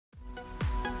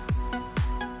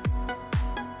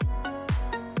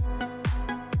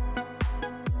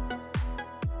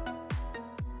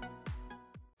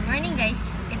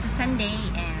Sunday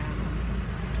and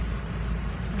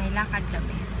may lakad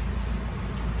kami.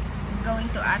 I'm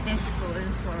going to Ate's school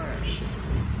for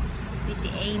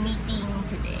PTA meeting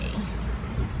today.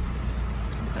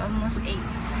 It's almost 8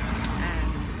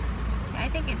 and I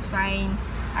think it's fine.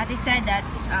 Ate said that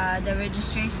the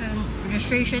registration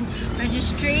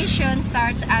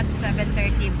starts at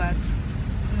 7:30, but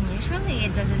usually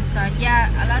it doesn't start. Yeah,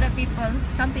 a lot of people,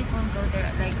 some people go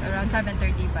there like around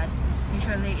 7:30, but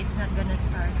usually it's not gonna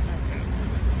start that early.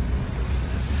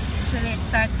 Usually it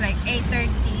starts like 8:30,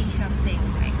 something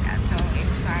like that, so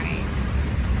it's fine.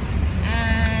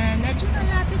 And medyo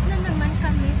malapit na naman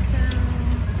kami, so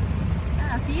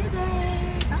yeah, see you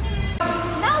there. Bye!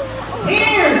 No!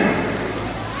 Here!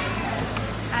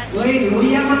 Wait,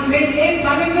 Uya mag grade 8!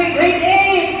 Bakit may grade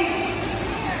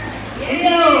 8?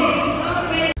 Hello!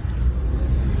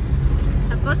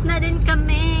 Tapos na din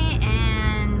kami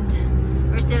and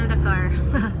we're still in the car.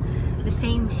 The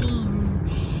same scene.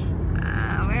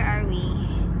 Where are we?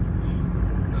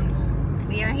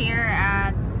 We are here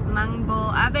at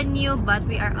Mango Avenue, but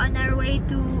we are on our way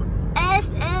to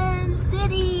SM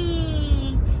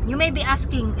City. You may be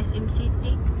asking, SM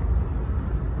City?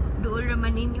 Doon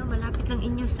naman ninyo, malapit lang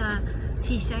inyo sa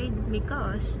seaside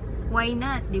because why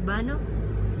not, di ba no?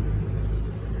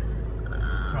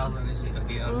 Problem is if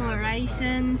you don't have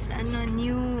Horizons, ano,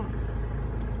 new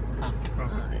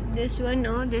this one,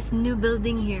 oh, this new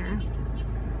building here.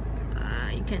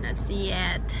 You cannot see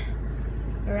it.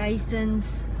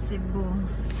 Horizons Cebu.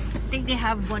 I think they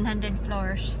have 100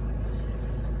 floors.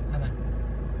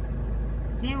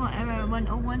 May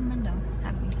 101 man daw,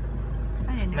 sabi.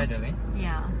 I don't know. By the way?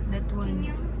 Yeah, that one.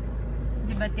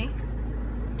 Diba, te?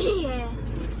 Yeah.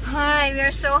 Hi, we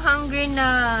are so hungry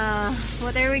na.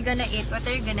 What are we gonna eat? What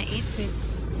are you gonna eat with?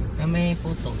 May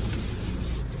puto.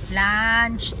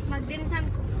 Lunch.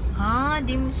 Mag-dimsum ko. Ah,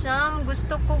 dim sum.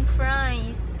 Gusto kong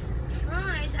fries.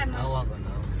 Fries. Awa ko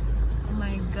na. Oh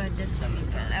my god, that's really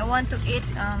good. I want to eat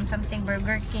something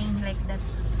Burger King like that.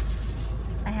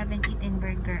 I haven't eaten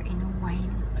burger in a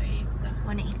while.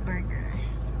 Wanna eat burger.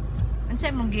 Ano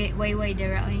sa'yo mong wayway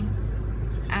dara oy?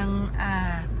 Ang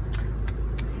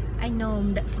I know,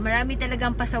 marami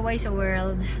talagang pasaway sa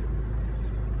world.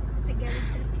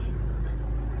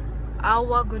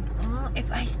 Awa good. If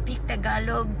I speak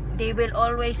Tagalog, they will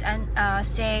always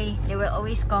they will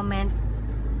always comment.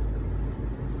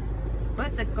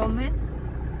 What's a comment?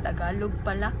 Tagalog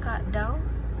pala ka daw.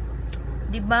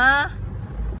 Diba?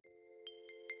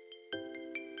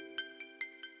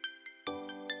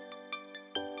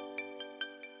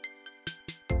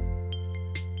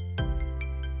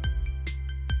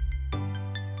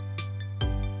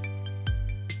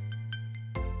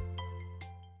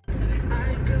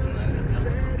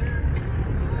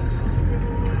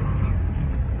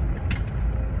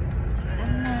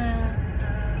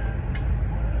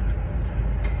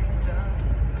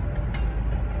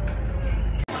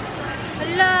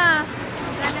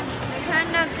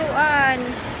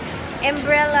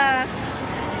 Umbrella.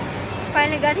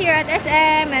 Finally got here at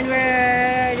SM and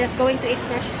we're just going to eat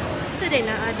fresh. So din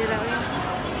na adira oy.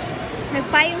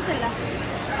 Nagpayong sila.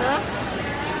 Huh?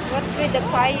 What's with the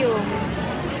payong?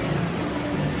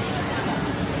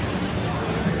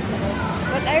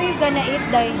 What are you gonna eat,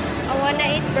 Day? I wanna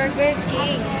eat Burger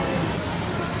King.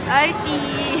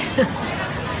 Artie.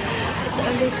 It's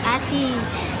always Ati.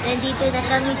 Nandito na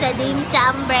kami sa dim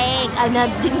sum break.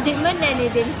 Dimdiman na ni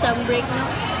dim sum break, no?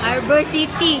 Harbor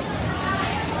City.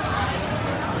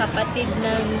 Kapatid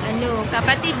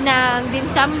ng dim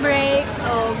sum break.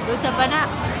 Oh, good sa pa na.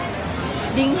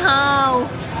 Dinghaw.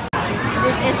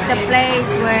 This is the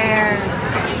place where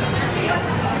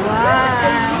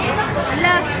wow.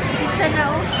 Ala, pizza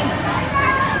na oh.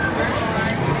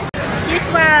 This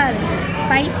one,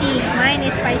 spicy. Mine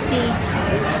is spicy.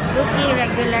 Cookie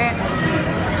regular.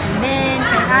 And then,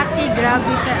 kay ate,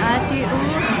 grabe kay ate,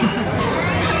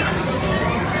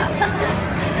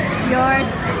 yours,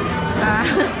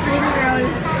 spring roll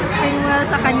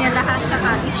sa kanya lahat,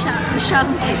 saka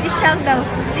isang daw,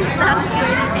 isang na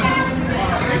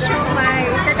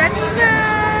siomay.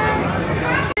 Tadadishan!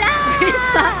 Yes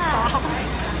pa!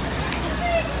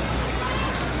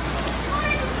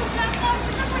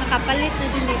 Nakapalit na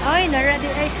din eh. Ay, nara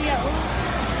din ay siya,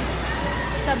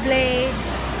 sa blade.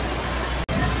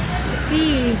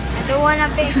 I don't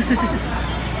wanna be.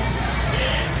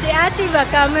 Si ate ba?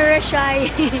 Camera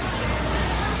shy.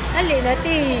 Dali na,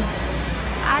 ti.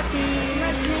 Ate,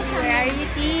 where are you,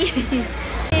 ti?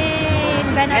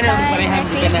 Banatay, my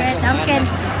favorite. Angken.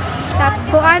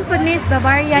 Kuan po, Miss,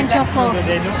 Bavarian Choco.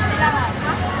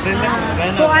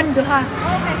 Kuan, duha.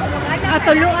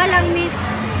 Tuluan lang, Miss.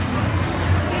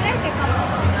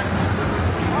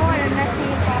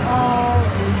 nasika. Oh.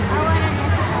 Awan na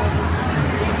nasika.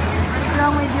 What's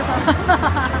wrong with you?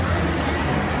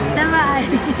 Tama ay.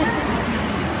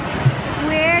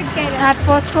 Weird kayo.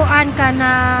 Tapos kuan ka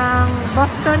ng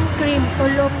Boston cream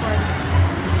tulupon.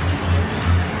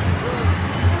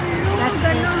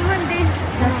 That's it.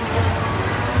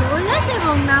 Wala siya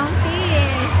mong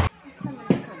mountain.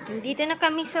 Dito na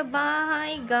kami sa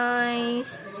bahay,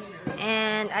 guys.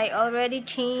 And I already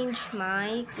changed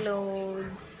my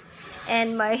clothes.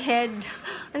 And my head.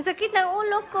 Ang sakit ng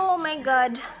ulo ko. Oh my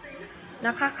God.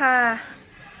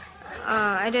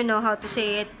 I don't know how to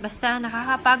say it. Basta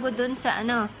nakakapagod dun sa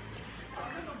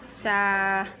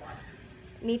sa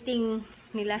meeting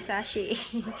nila Sashi.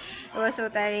 It was so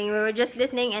tiring. We were just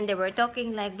listening and they were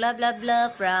talking like blah blah blah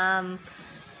from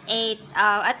 8.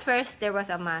 At first there was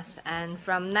a mass, and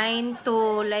from 9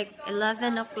 to like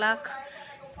 11 o'clock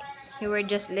we were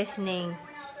just listening.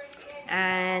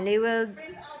 And we will,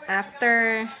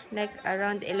 after like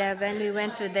around 11, we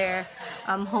went to their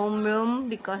homeroom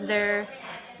because there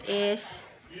is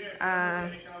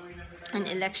an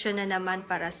election na naman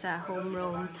para sa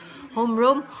homeroom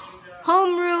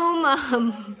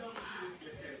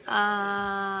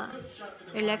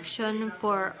election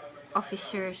for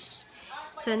officers.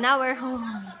 So now we're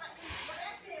home.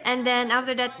 And then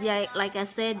after that, yeah, like I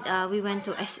said, we went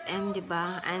to SM,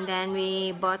 diba? And then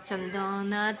we bought some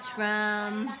donuts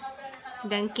from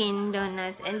Dunkin'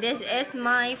 Donuts. And this is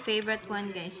my favorite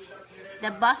one, guys. The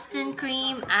Boston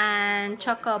cream and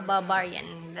Choco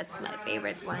Barbarian. That's my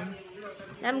favorite one.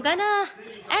 I'm gonna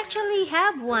actually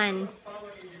have one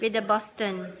with the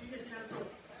Boston.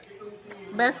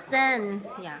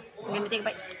 Yeah, I'm gonna take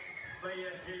a bite.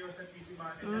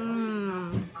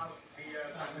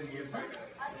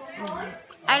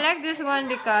 I like this one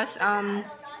because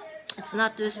it's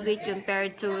not too sweet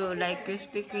compared to like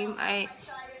Krispy Kreme. I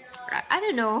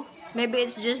don't know, maybe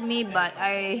it's just me, but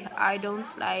I don't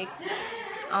like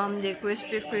the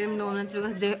Krispy Kreme donuts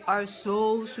because they are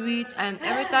so sweet, and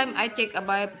every time I take a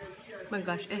bite, oh my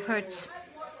gosh, it hurts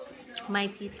my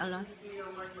teeth a lot.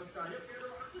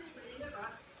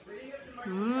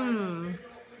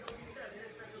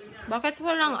 Bakit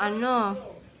walang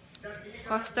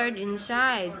custard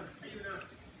inside?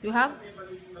 You have?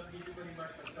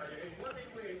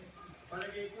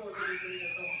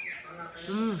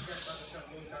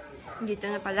 Dito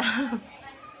na pala.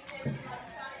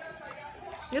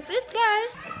 That's it,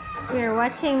 guys. We're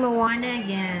watching Moana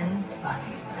again.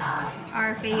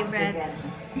 Our favorite.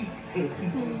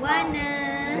 Moana.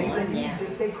 They believed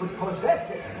if they could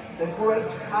possess it, the great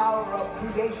power of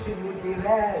creation would be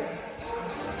theirs.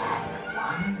 And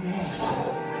one day,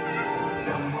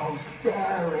 the most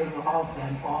daring of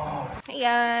them all. Hey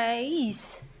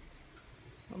guys.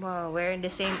 Wow, wearing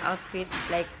the same outfit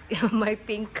like my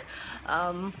pink.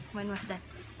 When was that?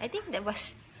 I think that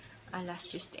was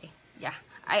last Tuesday. Yeah,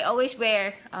 I always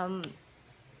wear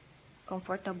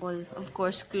comfortable, of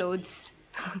course, clothes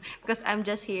because I'm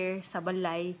just here sa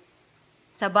balay.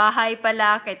 Sa bahay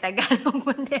pala kay Tagalog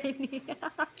man din.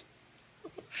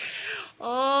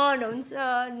 Oh, noon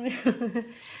son.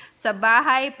 Sa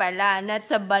bahay pala,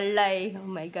 not sa balay. Oh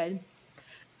my God.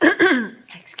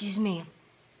 Excuse me.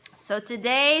 So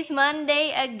today's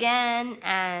Monday again,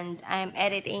 and I'm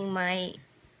editing my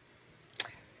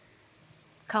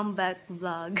comeback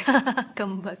vlog.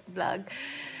 Comeback vlog.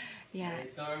 Yeah.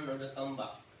 Return or the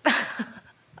comeback.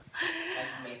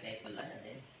 That's my type pala na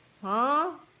din.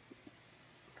 Huh?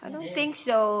 I don't think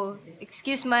so.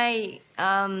 Excuse my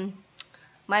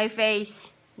my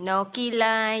face. No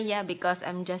kilay. Yeah, because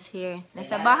I'm just here.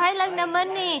 Nasa bahay lang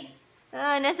naman eh.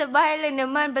 Nasa bahay lang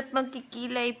naman. Ba't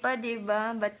magkikilay pa,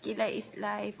 diba? But kilay is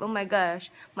life. Oh my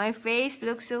gosh. My face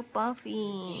looks so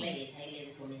puffy.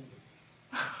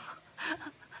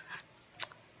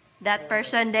 That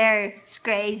person there is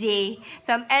crazy.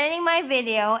 So I'm editing my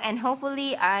video, and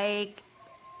hopefully I'm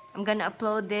gonna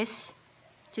upload this.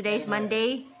 Today's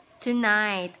Monday.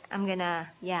 Tonight, I'm gonna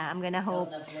hope.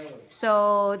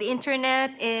 So, the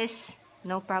internet is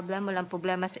no problem. Walang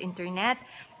problema sa internet.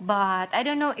 But, I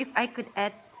don't know if I could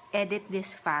edit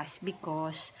this fast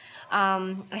because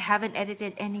I haven't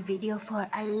edited any video for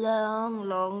a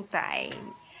long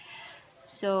time.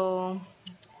 So,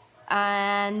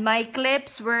 and my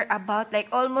clips were about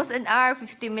like almost an hour,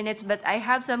 50 minutes. But I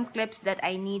have some clips that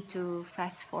I need to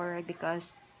fast forward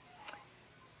because,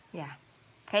 yeah,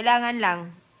 kailangan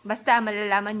lang. Basta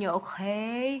malalaman nyo,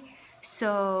 okay?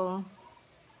 So,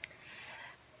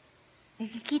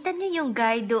 nakikita nyo yung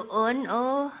guy doon,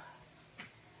 oh.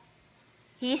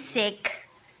 He's sick.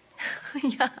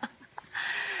 Yeah.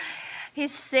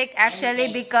 He's sick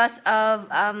actually because of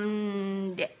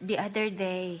the other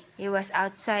day he was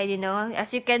outside, you know.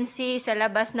 As you can see sa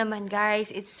labas naman, guys,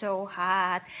 it's so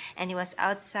hot and he was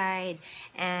outside.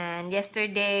 And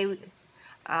yesterday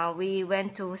we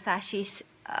went to Sashi's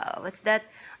what's that,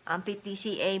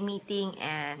 PTCA meeting,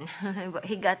 and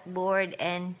he got bored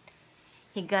and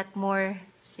he got more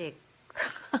sick.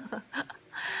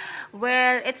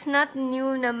 Well, it's not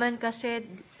new naman kasi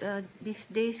these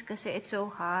days kasi it's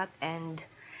so hot and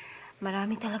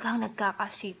marami talagang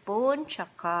nagkakasipon,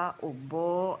 tsaka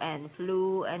ubo and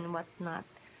flu and whatnot.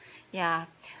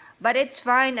 Yeah. But it's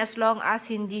fine as long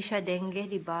as hindi siya dengue,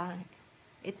 di ba?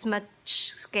 It's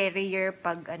much scarier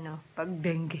pag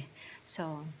dengue.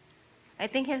 So, I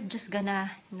think he's just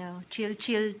gonna,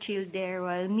 chill there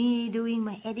while me doing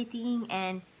my editing,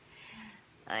 and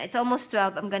it's almost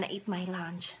 12. I'm gonna eat my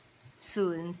lunch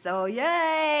soon. So,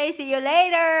 yay! See you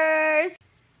later!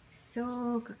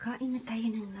 So, kakain na tayo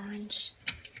ng lunch.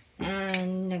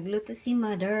 And, nagluto si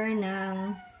mother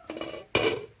ng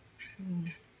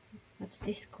what's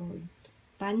this called?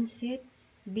 Pansit?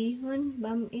 Bihon?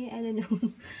 Bam-e? I don't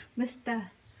know. Basta.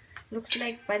 Looks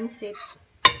like pansit.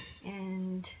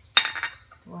 And,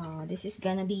 wow, this is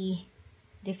gonna be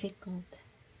difficult.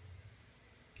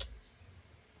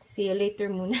 See you later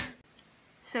muna.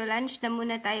 So, lunch na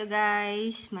muna tayo,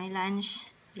 guys. My lunch,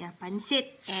 yeah,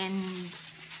 pansit and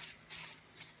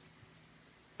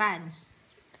pan.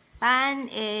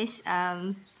 Pan is,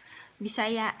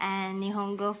 Bisaya and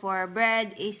Nihongo for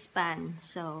bread is pan.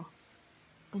 So,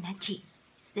 unachi.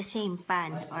 It's the same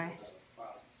pan or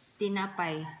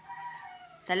tinapay.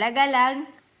 Talaga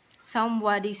lang,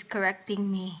 somebody's correcting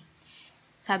me.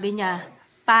 Sabi niya,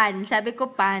 pan. Sabi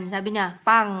ko pan. Sabi niya,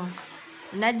 pang.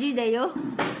 Unaji dayo.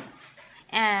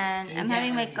 And I'm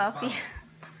having my coffee.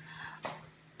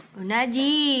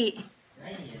 Unaji.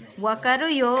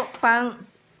 Wakaruyo pang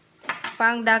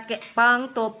dake pang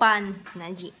topan.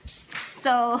 Unaji.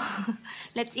 So,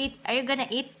 let's eat. Are you gonna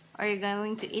eat? Or are you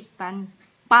going to eat pan?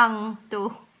 Pang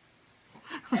too.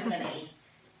 I'm gonna eat.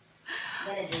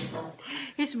 I'm gonna drink some.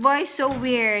 His voice so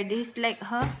weird. He's like,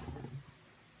 huh?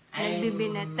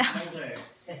 Nagbibinata. Hunger.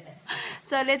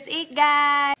 So, let's eat,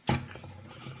 guys.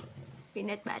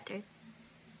 Peanut butter.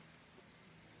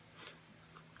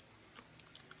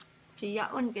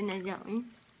 Siyaon ka na dyan.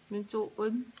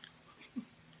 Nagsuod.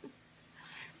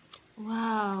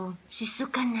 Wow.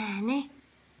 Shizuka na, ne?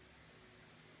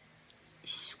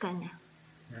 Shizuka na.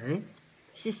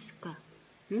 Shizuka.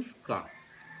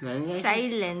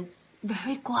 Silent.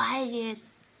 Very quiet.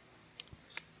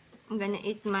 I'm gonna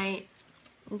eat my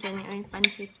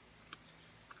pancit.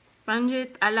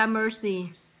 Pancit a la Mercy.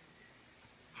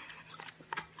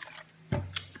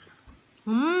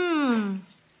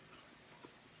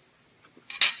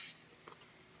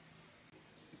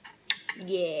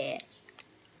 Yeah.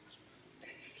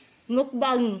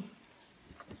 Mukbang.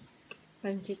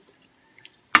 Pancit.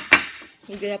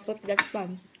 Nagapot that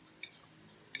pan.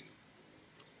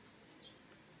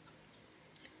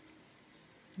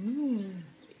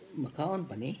 Makaon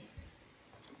pa ni?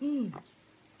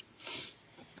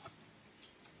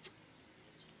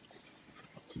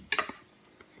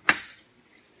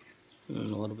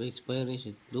 Or ba expire is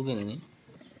dugan ni?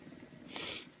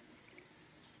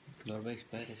 Or ba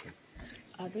expire is?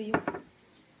 Aro yun.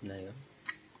 Na yun?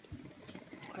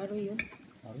 Aro yun.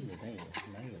 Aro yun na yun.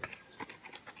 Na yun.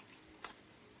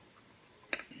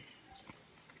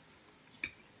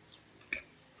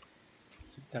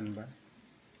 September.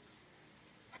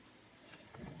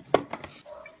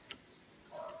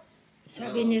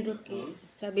 Sabi ni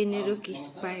Rookie,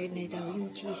 expire na daw yung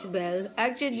cheese bell.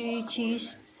 Actually,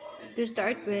 cheese to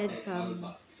start with,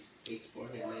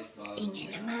 ingay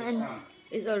naman,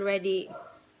 is already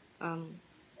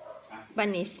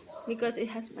panis because it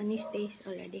has panis taste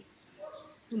already.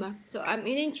 Diba? So, I'm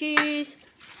eating cheese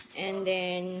and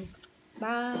then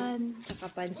pan,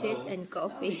 saka pancit and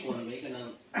coffee. May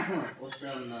kanang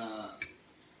Osram na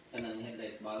kanang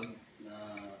headlight bulb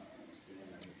na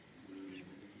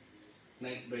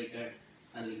night breaker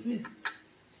unlimited.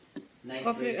 Night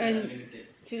Coffee breaker and unlimited.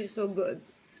 cheese is so good.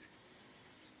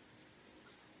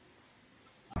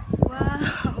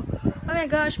 Wow! Oh my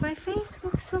gosh, my face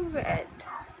looks so red.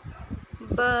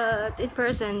 But in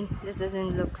person, this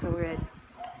doesn't look so red.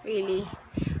 Really.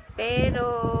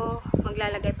 Pero,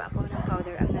 maglalagay pa ako ng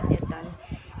powder. I'm not yet done.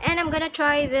 And I'm gonna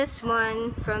try this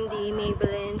one from the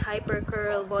Maybelline Hyper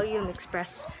Curl Volume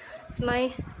Express. It's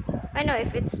my, I know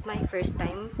if it's my first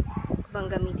time bang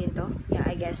gamitin to. Yeah,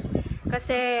 I guess.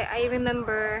 Kasi I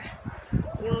remember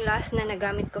yung last na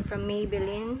nagamit ko from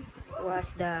Maybelline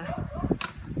was the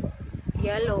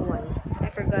yellow one. I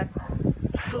forgot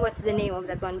what's the name of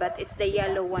that one, but it's the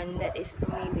yellow one that is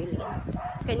from Maybelline.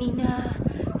 Kanina,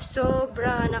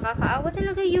 sobra nakakaawa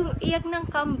talaga yung iyak ng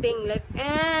kambing, like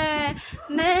meh,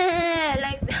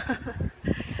 like that.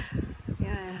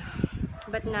 Yeah,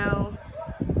 but now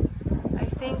I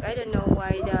think, I don't know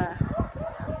why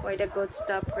the goat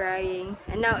stopped crying,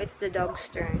 and now it's the dog's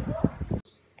turn.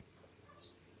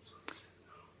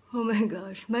 Oh my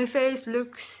gosh, my face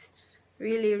looks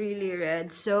really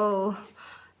red. So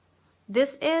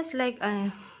this is like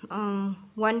a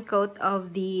one coat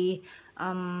of the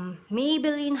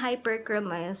Maybelline Hyper Curl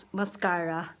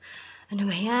Mascara. Ano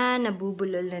ba yan?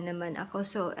 Nabubulol na naman ako.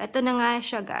 So eto na nga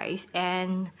siya, guys,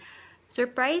 and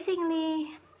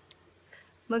surprisingly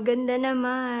maganda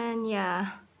naman.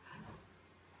 Yeah,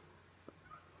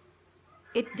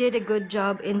 it did a good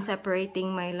job in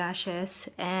separating my lashes,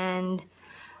 and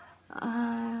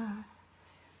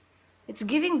it's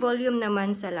giving volume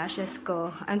naman sa lashes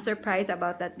ko. I'm surprised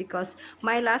about that because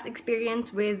my last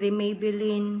experience with the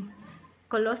Maybelline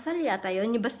Colossal yata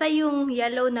yun. Basta yung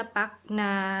yellow na pack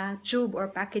na tube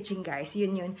or packaging, guys.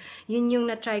 Yun yung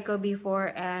na-try ko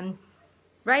before, and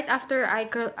right after I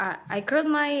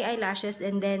curled my eyelashes,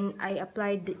 and then I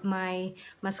applied my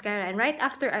mascara, and right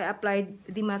after I applied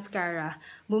the mascara,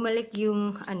 bumalik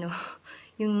yung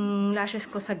yung lashes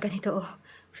ko sa ganito,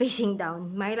 facing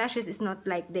down. My lashes is not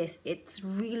like this, it's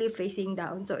really facing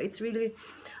down, so it's really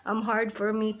hard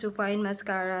for me to find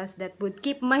mascaras that would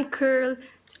keep my curl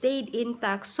stayed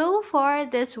intact. So far,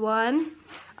 this one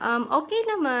okay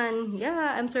naman.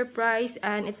 Yeah, I'm surprised,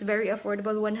 and it's very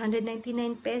affordable. 199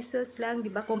 pesos lang,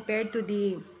 diba, compared to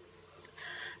the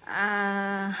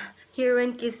Hero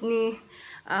and Kiss Me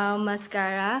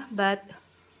mascara. But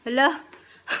hello.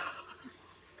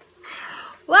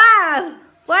 Wow,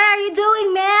 what are you doing,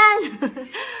 man?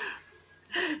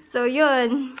 So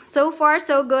yun, so far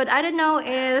so good. I don't know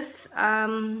if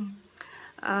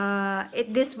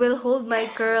this will hold my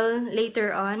curl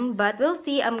later on, but we'll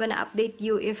see. I'm gonna update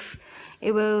you if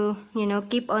it will, you know,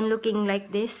 keep on looking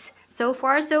like this. So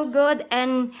far so good.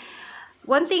 And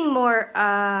one thing more,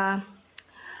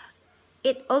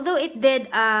 although it did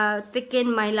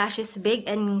thicken my lashes big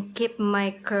and keep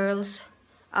my curls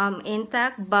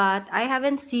intact, but I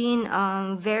haven't seen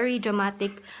very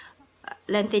dramatic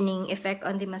lengthening effect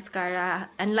on the mascara.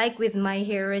 Unlike with my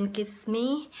Hero and Kiss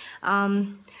Me,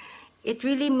 it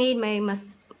really made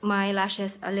my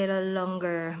lashes a little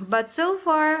longer. But so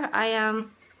far, I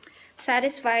am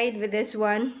satisfied with this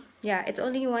one. Yeah, it's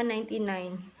only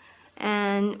 $1.99.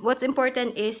 And what's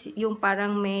important is yung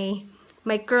parang may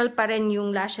curl pa rin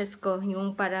yung lashes ko.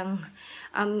 Yung parang,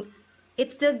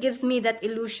 it still gives me that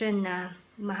illusion na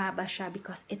mahaba siya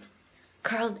because it's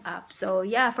curled up. So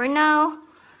yeah, for now,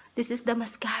 this is the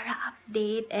mascara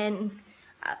update, and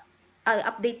I'll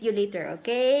update you later,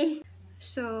 okay?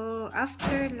 So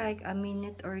after like a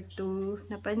minute or two,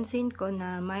 napansin ko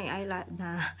na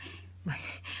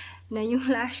na yung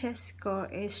lashes ko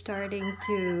is starting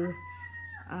to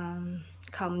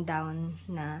come down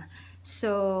na.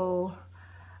 So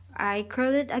I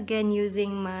curl it again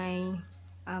using my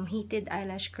heated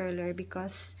eyelash curler,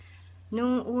 because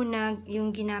nung una,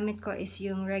 yung ginamit ko is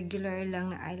yung regular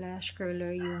lang na eyelash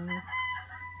curler,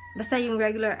 basta yung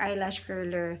regular eyelash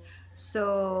curler.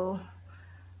 So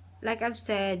like I've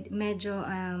said, medyo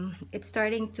it's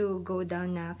starting to go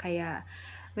down na, kaya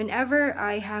whenever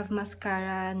I have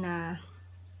mascara na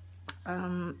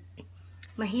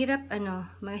mahirap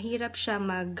siya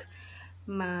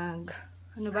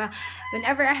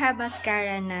whenever I have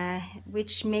mascara na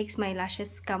which makes my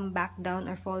lashes come back down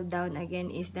or fall down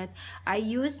again, is that I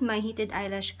use my heated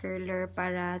eyelash curler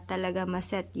para talaga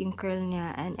maset yung curl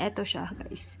niya. And eto siya,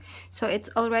 guys. So it's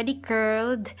already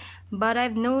curled, but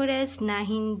I've noticed na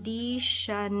hindi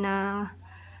siya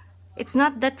it's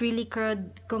not that really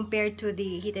curled compared to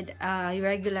the heated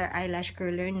regular eyelash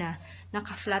curler na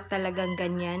naka-flat talagang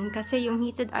ganyan. Kasi yung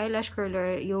heated eyelash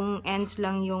curler, yung ends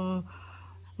lang yung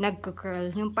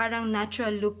nagko-curl, yung parang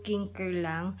natural looking curl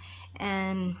lang.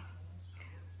 And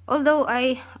although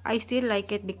I still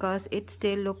like it because it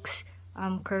still looks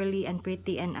curly and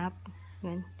pretty and up.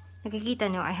 Yan. Nakikita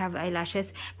nyo, I have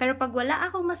eyelashes. Pero pag wala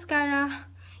akong mascara,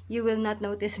 you will not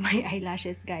notice my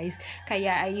eyelashes, guys.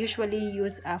 Kaya I usually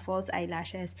use false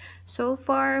eyelashes. So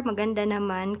far, maganda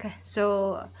naman.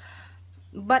 So,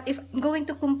 but if I'm going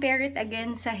to compare it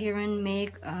again sa Hero and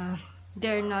Make,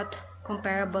 they're not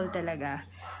comparable talaga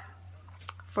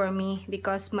for me,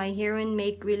 because my Hero and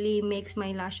Make really makes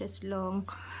my lashes long.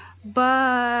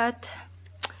 But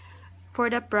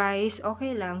for the price,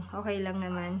 okay lang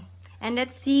naman. And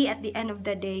let's see at the end of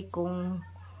the day kung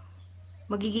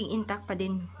magiging intact pa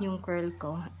din yung curl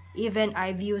ko. Even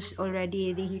I've used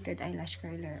already the heated eyelash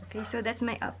curler. Okay, so that's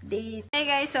my update. Hey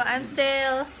guys, so I'm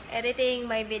still editing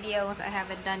my videos. I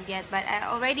haven't done yet, but I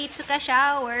already took a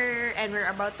shower and we're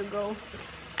about to go.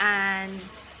 And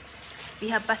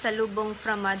we have pasalubong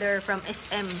from mother from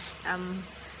SM.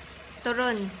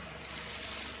 Turon.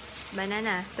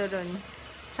 Banana, turon.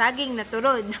 Saging na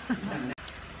turon.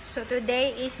 So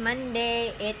today is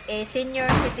Monday. It is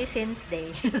Senior Citizens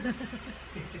Day.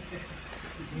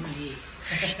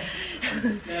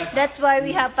 That's why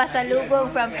we have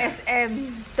pasalubong from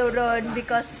SM Turon,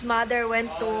 because mother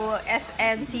went to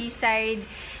SM Seaside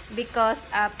because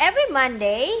every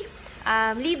Monday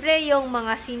libre yung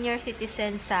mga senior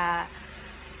citizens sa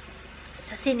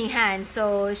sinihan.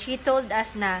 So she told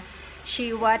us na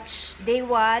they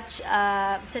watch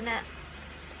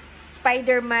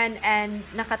Spider-Man and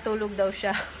nakatulog daw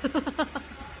siya.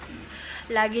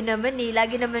 Lagi naman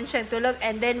siyang tulog.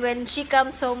 And then when she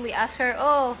comes home, we ask her,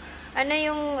 oh,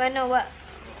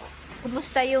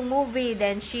 kumusta yung movie?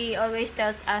 Then she always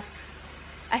tells us,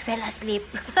 I fell asleep.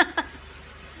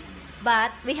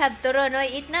 But we have turon.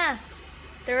 Oy, eat na.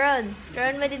 Turon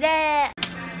madide.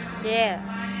 Yeah.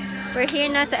 We're here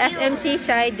na sa SMC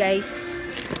side, guys.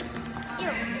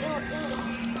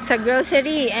 Sa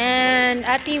grocery. And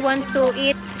Ati wants to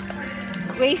eat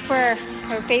wafer,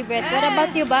 her favorite. What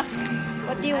about you, ba?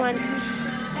 What do you want?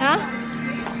 Huh?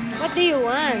 What do you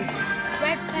want?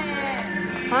 Red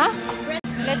pen. Huh?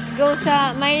 Let's go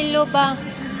sa Milo ba?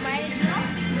 Milo?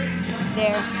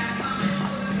 There.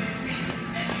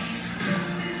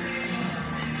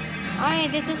 Ay,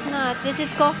 this is not. This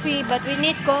is coffee, but we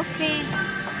need coffee.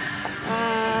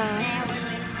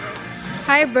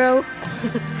 Hi, bro.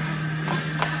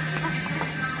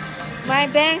 My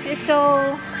bangs is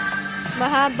so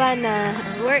mahaba na.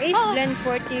 Where is blend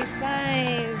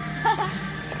 45?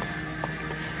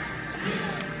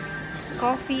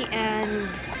 Coffee and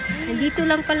nandito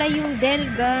lang pala yung Del,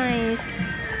 guys.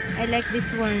 I like this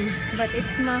one, but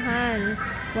it's mahal.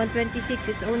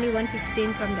 126. It's only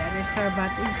 115 from the other store,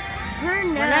 but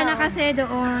wala na kasi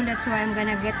doon. That's why I'm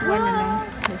gonna get one na lang.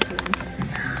 This one.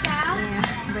 Yeah,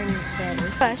 bring it better.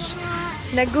 Gosh,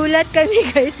 nagulat kami,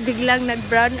 guys. Biglang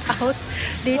nag-brown out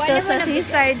dito sa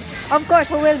seaside. Of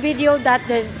course, who will video that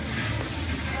then?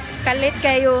 Kalit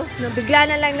kayo. No, bigla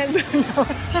na lang nag-brown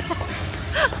out.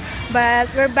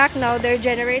 But we're back now. Their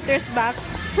generator's back.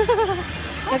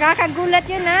 Nakakagulat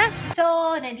yun, ha?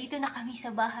 So, nandito na kami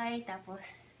sa bahay.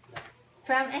 Tapos,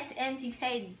 from SM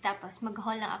Seaside. Tapos,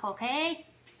 mag-haul lang ako, okay?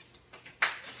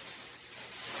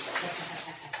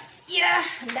 Yeah!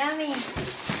 Ang dami.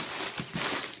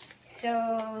 So,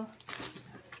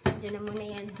 dyan na muna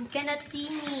yan. You cannot see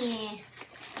me.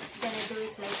 Just gonna do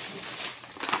it like this.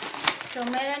 So,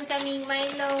 meron kaming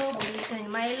Milo. Dito yung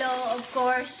Milo, of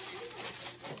course.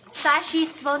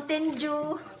 Sashi's Fountain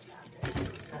Dew.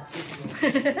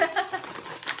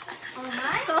 Oh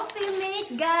my! Coffee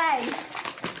mate, guys.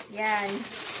 Yan.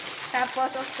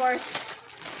 Tapos, of course,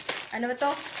 ano ba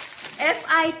to?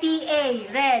 FITA,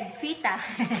 red, fita.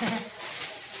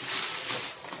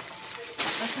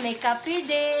 Tapos may kape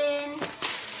din.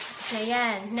 So,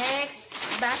 yan. Next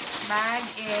bag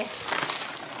is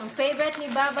ang favorite ni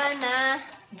Baba na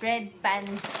bread pan.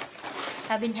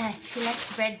 Sabi niya, she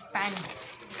likes bread pan.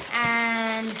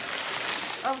 And,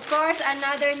 of course,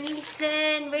 another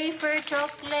Nissan wafer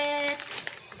chocolate.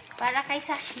 Para kay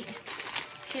Sashi.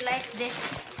 She likes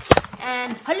this.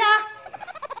 And, hala!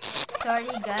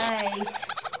 Sorry, guys.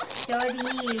 Sorry,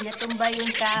 natumba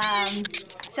yung cam.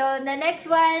 So, the next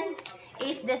one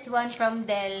is this one from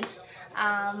Del.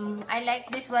 I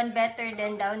like this one better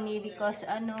than Downy because,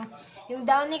 yung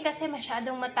Downy kasi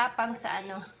masyadong matapang sa,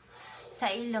 sa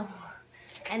ilong.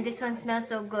 And this one smells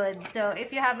so good. So,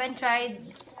 if you haven't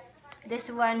tried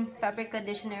this one, fabric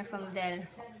conditioner from Del,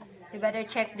 you better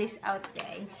check this out,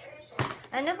 guys.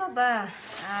 Ano pa ba?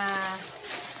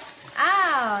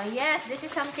 Yes, this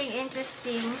is something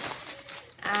interesting.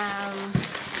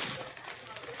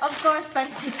 Of course,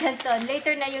 Pansit Canton.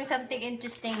 Later na yung something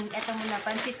interesting. Ito muna,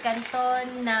 Pansit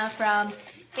Canton na from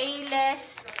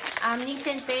Payless.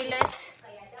 Nissan Payless.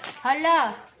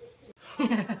 Hala!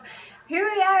 Here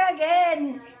we are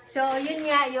again! So, yun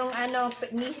nga, yung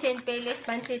Nissan Payless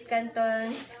Pansit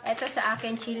Canton. Ito sa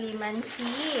akin, chili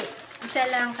mansi. Isa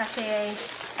lang kasi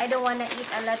I don't wanna eat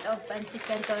a lot of Pansit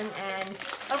Canton. And,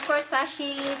 of course,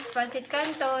 Sashi's Pansit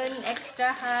Canton,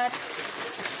 extra hot.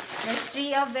 There's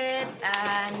 3 of it.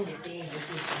 And,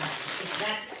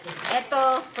 ito,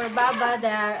 for Baba,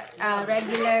 the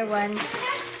regular one.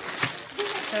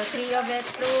 So, 3 of it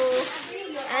too.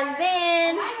 And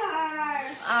then,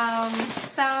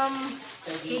 some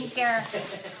skincare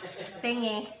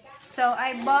thingy. So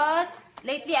I bought,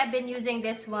 lately I've been using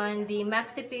this one, the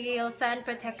Maxi Peel Sun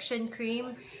Protection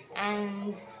Cream,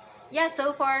 and yeah,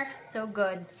 so far so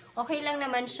good. Okay lang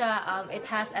naman siya. It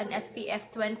has an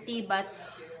SPF 20, but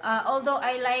although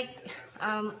I like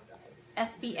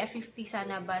SPF 50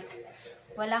 sana, but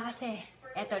wala kasi.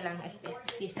 Ito lang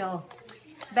SPF 50. So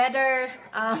better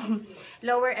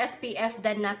lower SPF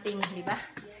than nothing, di ba?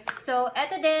 So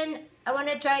eto din, I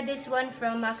wanna try this one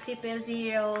from Maxi Peel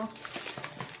Zero.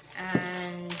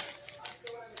 And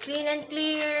Clean and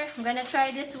Clear, I'm gonna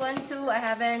try this one too. I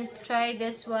haven't tried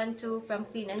this one too from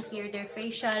Clean and Clear, their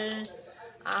facial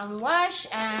wash.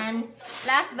 And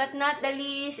last but not the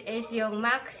least is yung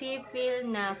Maxi Peel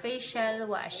na facial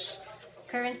wash.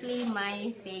 Currently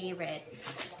my favorite.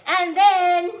 And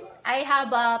then I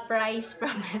have a prize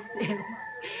from SM.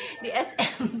 The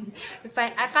SM.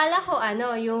 Akala ko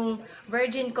yung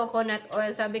virgin coconut oil.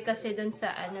 Sabi kasi dun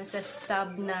sa sa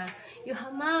stub na,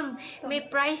 ma'am, may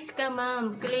price ka,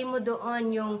 ma'am. Claim mo doon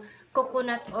yung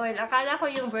coconut oil. Akala ko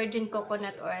yung virgin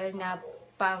coconut oil na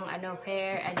pang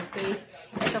hair and face.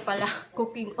 Ito pala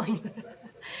cooking oil.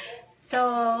 So,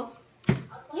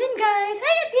 yun guys.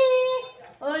 Hi, Ate!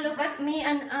 Oh, look at me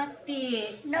and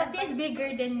Ate. Ate is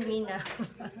bigger than me na.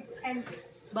 And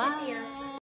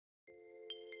bye!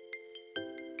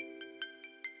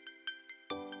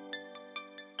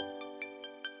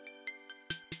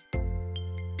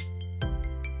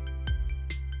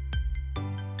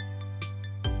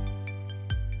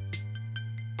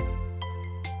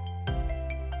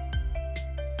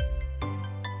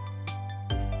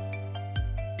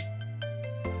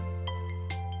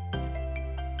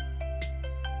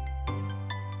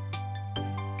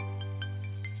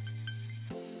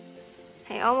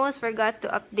 I almost forgot to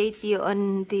update you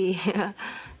on the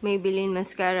Maybelline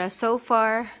mascara. So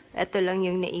far, ito lang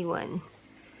yung naiwan.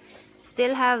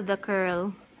 Still have the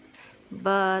curl,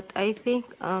 but I think,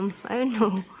 I don't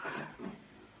know,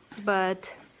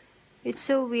 but it's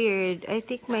so weird. I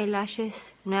think my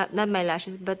lashes, not my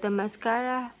lashes, but the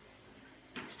mascara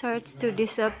starts to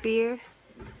disappear.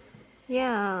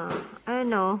 Yeah, I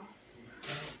don't know.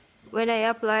 When I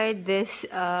applied this,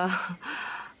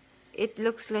 it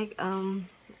looks like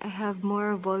I have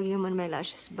more volume on my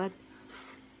lashes, but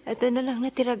ito na lang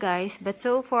natira guys. But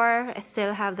so far I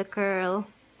still have the curl.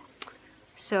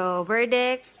 So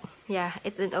verdict, yeah,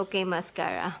 it's an okay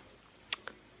mascara.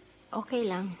 Okay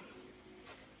lang,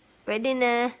 pwede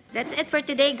na. That's it for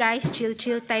today guys. Chill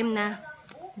time na.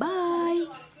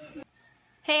 Bye.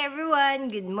 Hey everyone,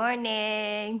 good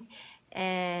morning.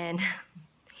 And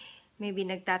maybe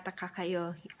nagtataka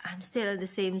kayo, I'm still at the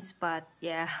same spot.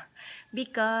 Yeah,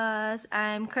 because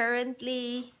I'm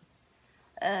currently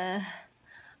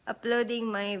uploading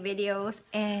my videos,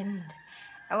 and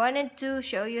I wanted to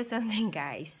show you something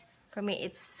guys. For me,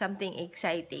 it's something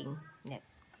exciting.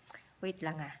 Wait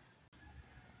lang ah.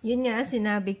 Yun nga,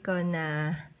 sinabi ko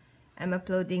na I'm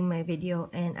uploading my video,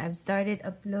 and I've started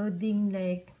uploading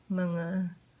like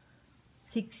mga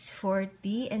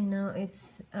 6:40, and now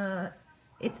it's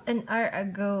an hour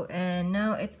ago, and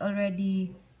now it's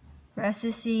already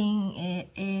processing. It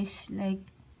is like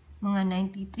mga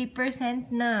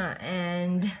 93% na,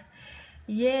 and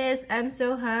yes, I'm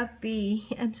so happy.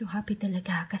 I'm so happy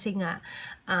talaga kasi nga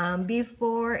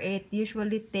before it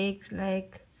usually takes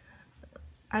like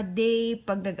a day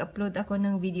pag nag-upload ako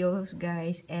ng videos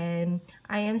guys, and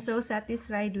I am so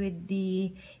satisfied with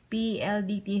the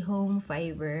PLDT home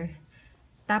fiber.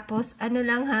 Tapos,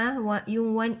 lang ha,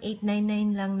 yung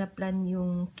 1899 lang na plan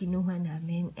yung kinuha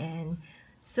namin. And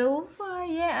so far,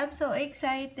 yeah, I'm so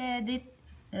excited.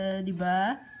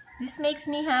 Diba? This makes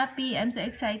me happy. I'm so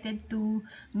excited to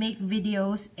make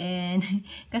videos. And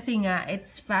kasi nga,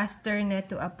 it's faster na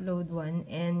to upload one.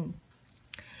 And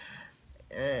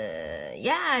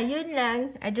yeah, yun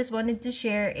lang. I just wanted to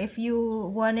share. If you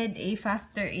wanted a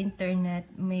faster internet,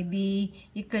 maybe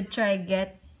you could try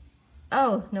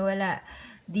nawala.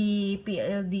 The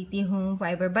PLDT home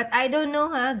fiber. But I don't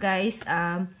know ha guys,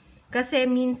 kasi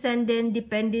minsan din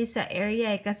depende sa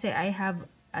area kasi I have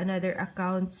another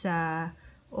account sa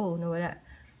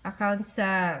account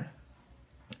sa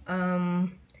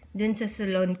dun sa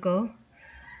salon ko,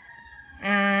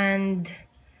 and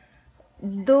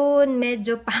doon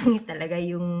medyo pangit talaga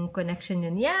yung connection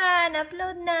yun. Yan,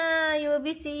 upload na, you will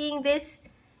be seeing this.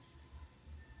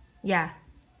 Yeah,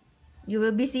 you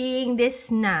will be seeing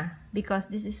this na, because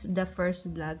this is the first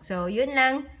vlog. So, yun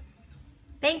lang.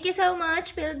 Thank you so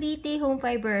much, PLDT Home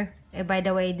Fiber. By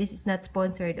the way, this is not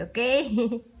sponsored, okay?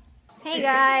 Hey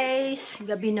guys!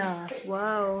 Gabi na.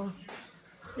 Wow.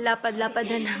 Lapad-lapad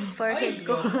na ng forehead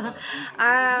ko.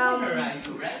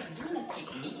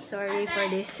 Sorry for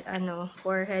this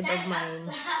forehead of mine.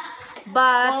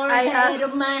 But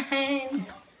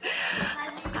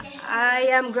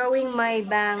I am growing my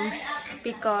bangs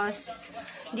because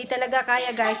di talaga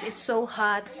kaya, guys. It's so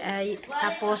hot.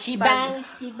 Tapos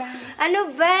ano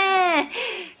ba?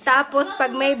 Tapos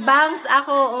pag may bangs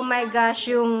ako, oh my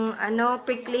gosh, yung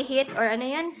prickly heat or ano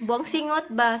yan? Buwang singot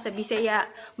ba sa Bisaya?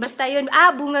 Basta yun,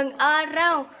 bungang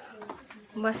araw.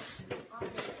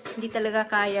 Hindi talaga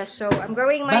kaya. So, I'm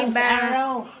growing my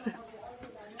bangs.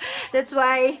 That's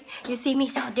why you see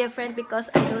me so different because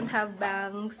I don't have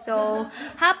bangs. So,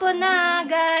 hapon na,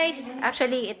 guys.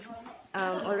 Actually, it's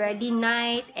already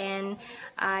night and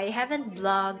I haven't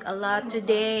vlogged a lot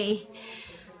today.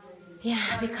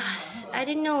 Yeah, because I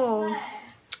don't know.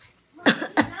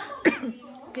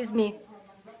 Excuse me.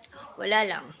 Wala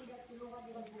lang.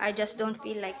 I just don't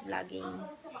feel like vlogging.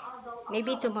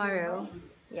 Maybe tomorrow.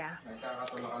 Yeah.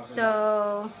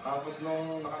 So,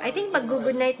 I think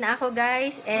mag-good night na ako,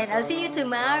 guys. And I'll see you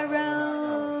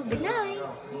tomorrow. Good night.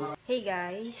 Hey,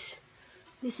 guys.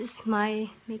 This is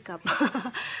my makeup.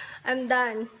 I'm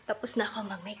done. Tapos na ako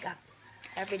mag-makeup.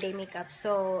 Everyday makeup.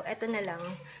 So, eto na lang.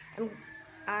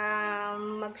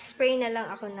 Mag-spray na lang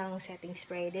ako ng setting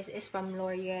spray. This is from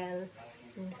L'Oreal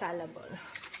Infallible.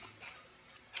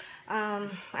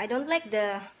 I don't like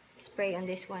the spray on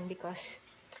this one because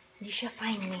di siya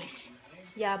fineness.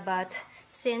 Yeah, but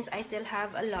since I still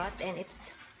have a lot and it's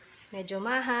medyo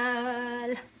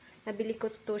mahal, nabili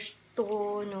ko to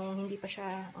nung hindi pa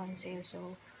siya on sale.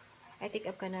 So, I think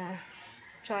I'm gonna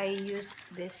try use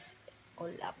this all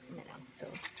up na lang. So,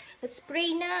 let's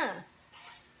spray na!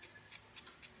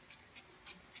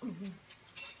 Oh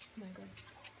my God.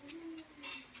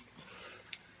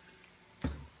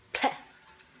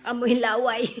 Amoy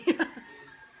laway.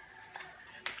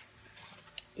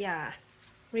 Yeah,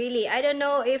 really, I don't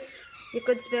know if you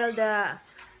could smell the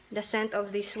scent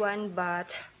of this one, but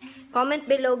comment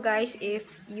below, guys,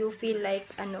 if you feel like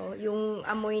yung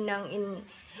amoy ng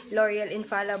L'Oreal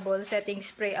Infallible setting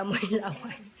spray amoy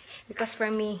laway, because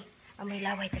for me amoy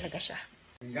laway talaga siya.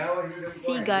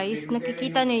 See, guys,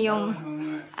 nakikita niyo yung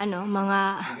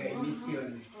mga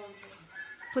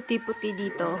puti-puti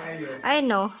dito. I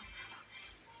know,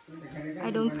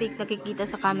 I don't think nakikita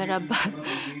sa camera, but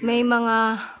may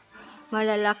mga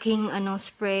malalaking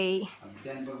spray,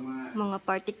 mga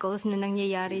particles na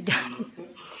nangyayari dyan.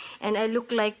 And I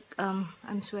look like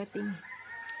I'm sweating.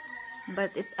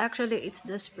 But it's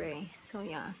the spray. So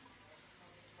yeah.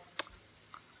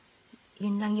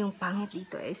 Yun lang yung pangit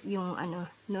dito is yung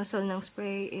nozzle ng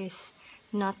spray is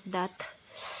not that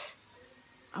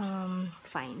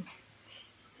fine.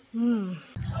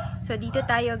 So, dito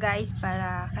tayo, guys,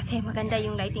 kasi maganda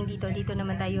yung lighting dito. Dito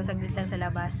naman tayo, saglit lang sa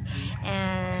labas.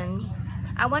 And,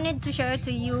 I wanted to share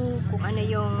to you kung ano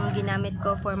yung ginamit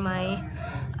ko for my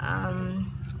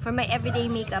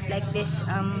everyday makeup, like this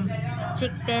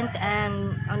cheek tint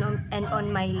and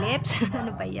on my lips.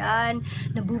 Ano ba yan?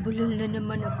 Nabubulol na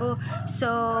naman ako.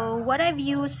 So, what I've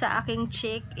used sa aking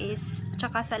cheek is,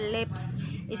 tsaka sa lips,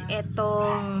 is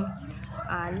etong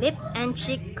lip and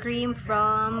cheek cream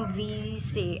from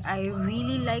VC. I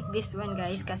really like this one,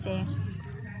 guys, kasi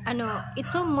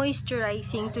it's so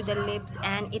moisturizing to the lips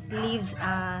and it leaves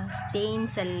stain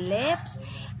sa lips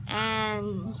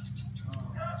and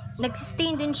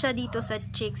nagsistain din siya dito sa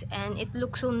cheeks and it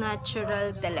looks so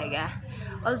natural talaga.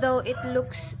 Although it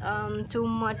looks too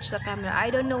much sa camera,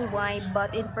 I don't know why,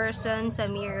 but in person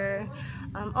sa mirror,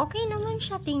 okay naman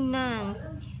siya tingnan.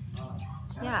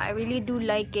 Yeah, I really do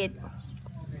like it.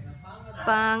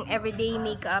 Pang everyday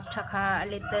makeup, tsaka a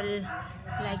little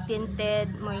like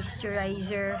tinted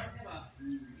moisturizer.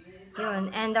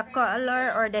 Yun. And the color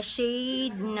or the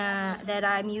shade that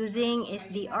I'm using is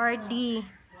the RD6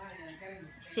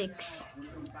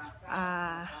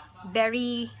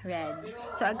 Berry Red.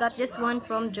 So I got this one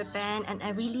from Japan and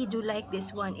I really do like this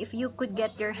one. If you could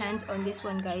get your hands on this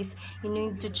one, guys, you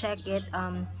need to check it.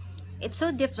 It's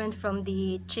so different from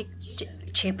the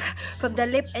from the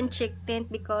lip and cheek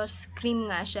tint because cream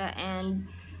nga siya. And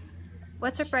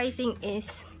what's surprising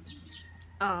is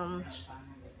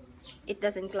it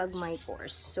doesn't clog my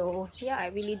pores. So yeah, I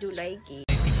really do like it.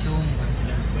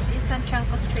 This is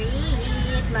Santiago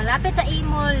Street, malapit sa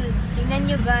Imol. Tingnan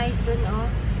nyo, guys, dun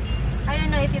I don't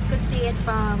know if you could see it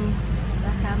from the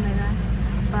camera,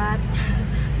 but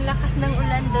lakas ng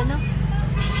ulan dun,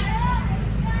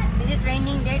 Is it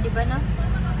raining there, diba,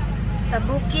 Sa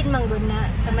bukid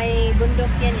mangguna, sa may bundok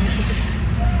yan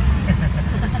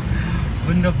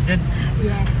Bundok dyan?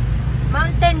 Yeah.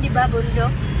 Mountain, diba, bundok?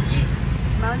 Yes.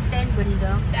 Mountain,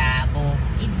 bundok. Sa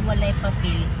bukid, walay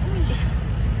papel.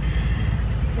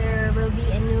 there will be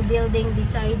a new building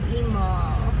beside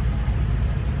Imo.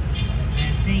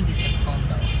 I think it's a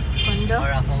condo. Condo?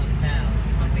 Or a hotel.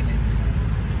 Something like that.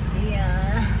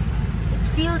 Yeah. It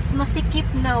feels masikip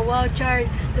na. Wow, Char.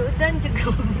 Lutan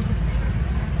juga.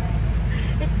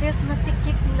 It feels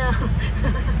masikip na.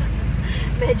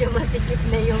 Medyo masikip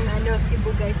na yung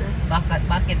Cebu, guys.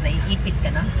 Bakit? Naiipit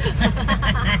ka na?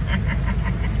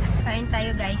 Kain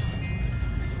tayo, guys.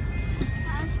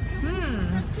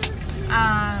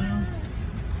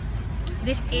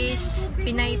 This is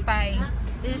pinaypay.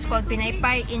 This is called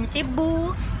pinaypay in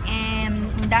Cebu,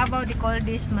 and in Davao they call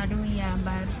this maruya.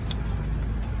 But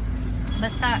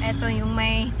basta ito yung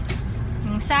may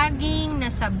yung saging na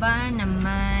saba na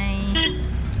may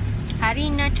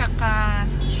harina tsaka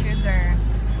sugar.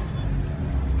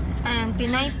 And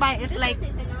pinaypay is like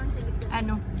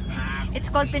it's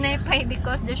called pinaypay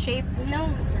because the shape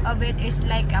of it is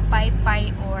like a pie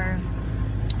or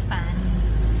fan.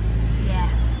 Yeah.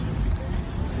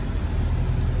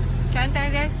 Kain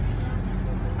tayo, guys.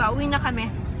 Pauwi na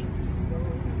kami.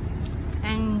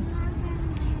 And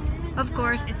of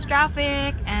course, it's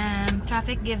traffic, and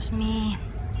traffic gives me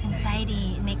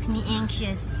anxiety. It makes me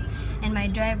anxious. And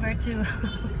my driver too.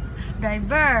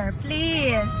 Driver,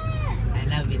 please. I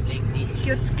love it like this.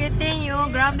 Cute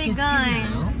yo. Grabe, guys.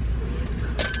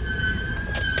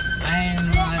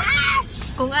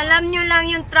 Kung alam nyo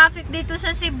lang yung traffic dito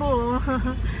sa Cebu.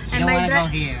 You don't wanna go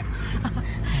here.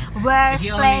 Worst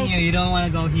place. If you don't wanna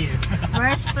go here.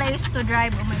 Worst place to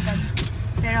drive. Oh my god.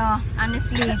 Pero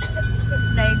honestly,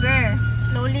 driver,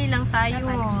 slowly lang tayo.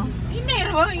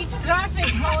 It's traffic.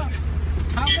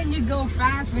 How can you go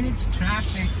fast when it's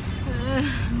traffic?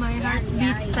 My heart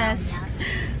beat fast.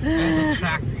 There's a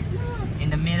truck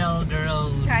in the middle of the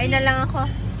road. Kain na lang ako.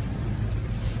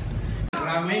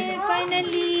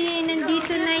 Finally,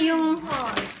 nandito na yung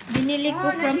binili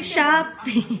ko from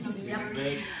Shopee.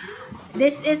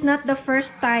 This is not the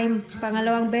first time.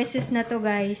 Pangalawang beses na to,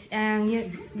 guys.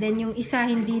 Then yung isa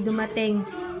hindi dumating.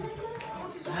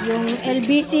 Yung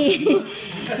LBC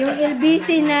yung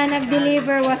LBC na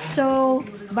nag-deliver was so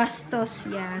bastos.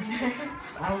 Yeah.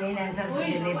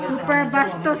 Super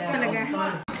bastos talaga.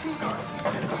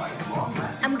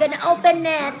 I'm gonna open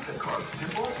it.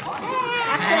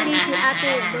 Actually, si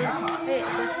ate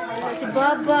si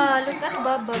Baba. Look at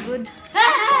Baba. Good.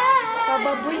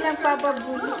 Pababoy lang,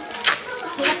 pababoy.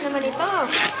 Hirap naman ito.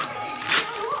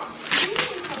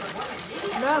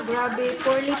 Grabe.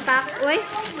 Poorly packed. Uy.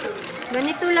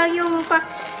 Ganito lang yung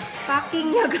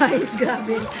packing niya, guys.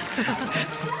 Grabe.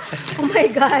 Oh my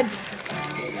God.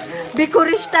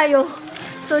 Bicorish tayo.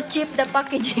 So cheap the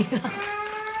packaging.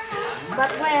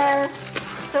 But well,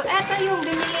 so eto yung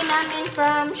binili namin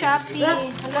from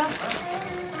Shopee. Hello?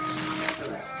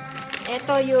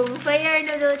 Ito yung Fire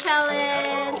Noodle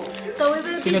Challenge. So we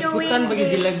will be doing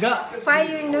the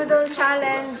Fire Noodle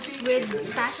Challenge with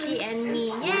Sashi and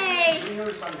me. Yay!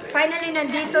 Finally,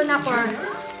 nandito na for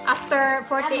after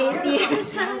 48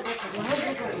 years.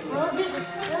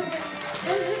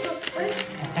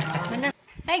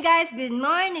 Hey guys, good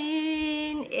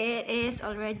morning! It is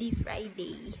already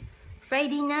Friday.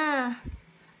 Friday na!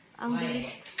 Ang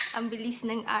bilis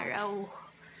ng araw.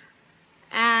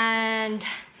 And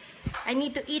I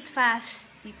need to eat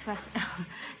fast.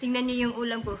 Tingnan niyo yung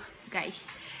ulam ko, guys.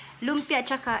 Lumpia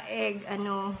tsaka egg,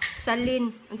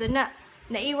 salin.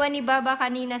 Naiwan ni Baba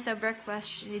kanina sa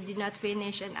breakfast. She did not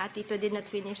finish and Atito did not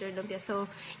finish her lumpia. So,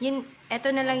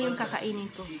 eto na lang yung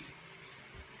kakainin ko.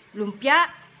 Lumpia?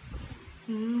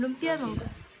 Lumpia lang.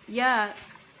 Yeah.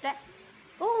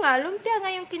 Oo nga, lumpia nga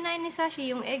yung kinain ni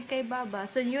Sashi, yung egg kay Baba.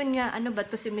 So, yun nga, ano ba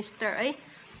to si Mr. Ay?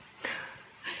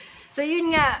 So, yun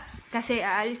nga, kasi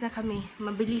aalis na kami.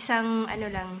 Mabilisang,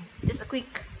 lang, just a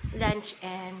quick lunch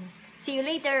and see you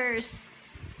later!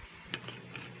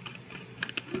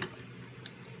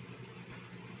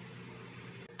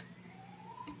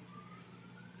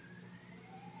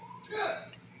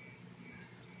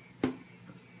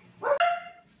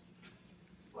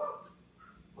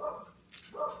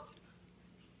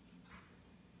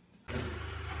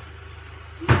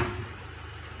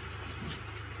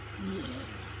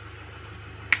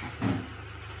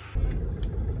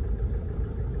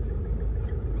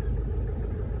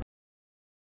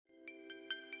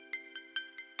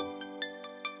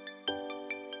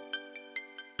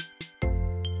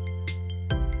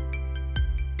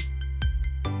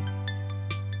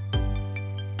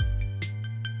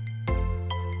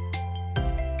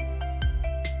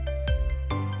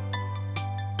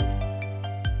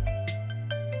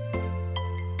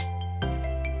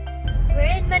 We're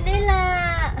in Manila!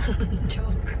 Joke.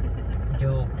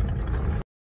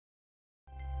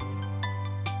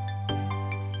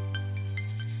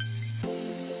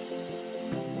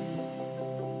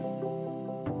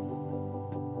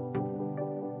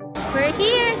 We're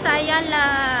here sa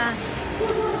Ayala.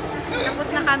 Tapos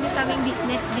na kami sa aming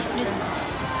business.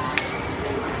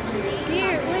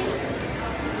 Here, wait.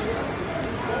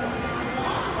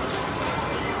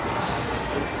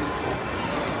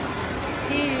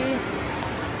 Here.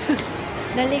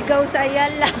 Naligaw sa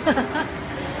Ayala.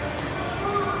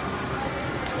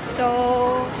 So,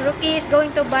 Rookie is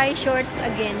going to buy shorts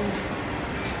again.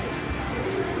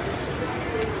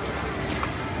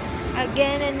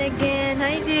 Again and again.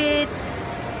 Hi, Sweet.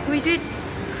 Uy, Sweet.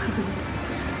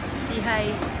 Say hi.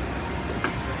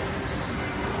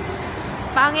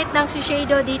 Pangit ng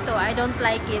shado dito. I don't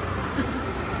like it.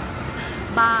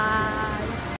 Bye.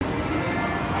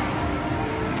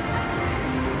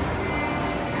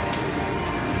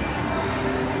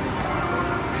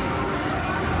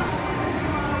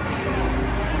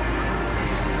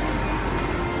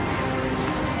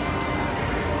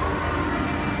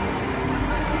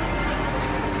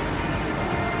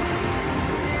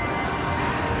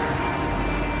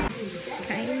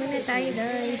 Tayo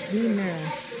guys, dinner,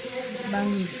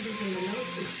 bangis,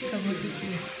 kabuti,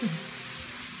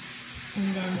 and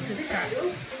then suka,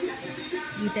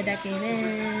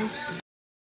 itadakimasu.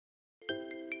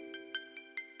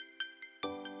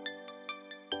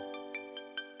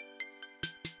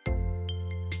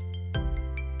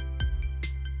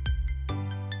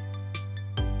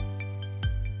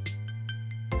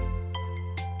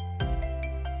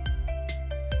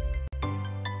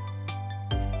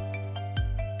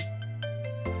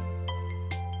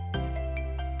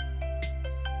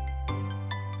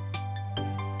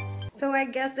 So I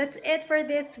guess that's it for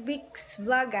this week's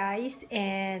vlog, guys,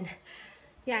 and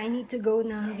yeah, I need to go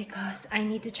now because I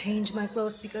need to change my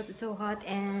clothes because it's so hot,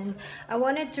 and I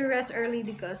wanted to rest early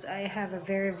because I have a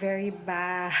very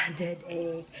bad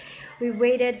headache. We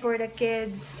waited for the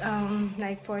kids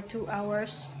like for 2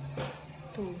 hours,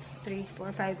 2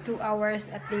 hours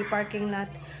at the parking lot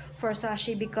for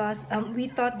Sashi because we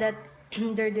thought that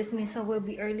their dismissal will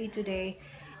be early today.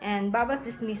 And Baba's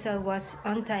dismissal was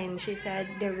on time. She said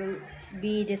they will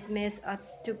be dismissed at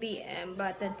 2 p.m.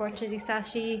 But unfortunately,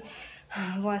 Sashi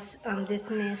was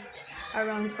dismissed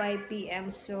around 5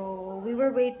 p.m. So we were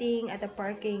waiting at the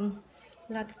parking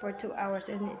lot for 2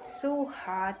 hours, and it's so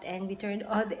hot. And we turned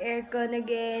on the aircon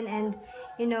again, and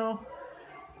you know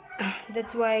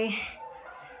that's why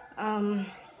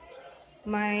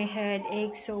my head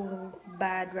aches so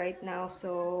bad right now.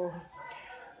 So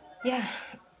yeah,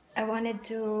 I wanted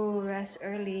to rest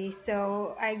early.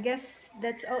 So I guess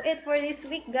that's all it for this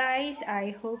week, guys.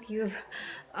 I hope you've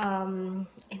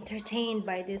entertained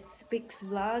by this week's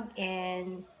vlog,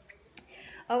 and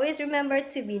always remember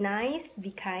to be nice,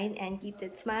 be kind, and keep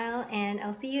that smile, and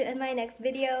I'll see you in my next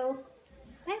video.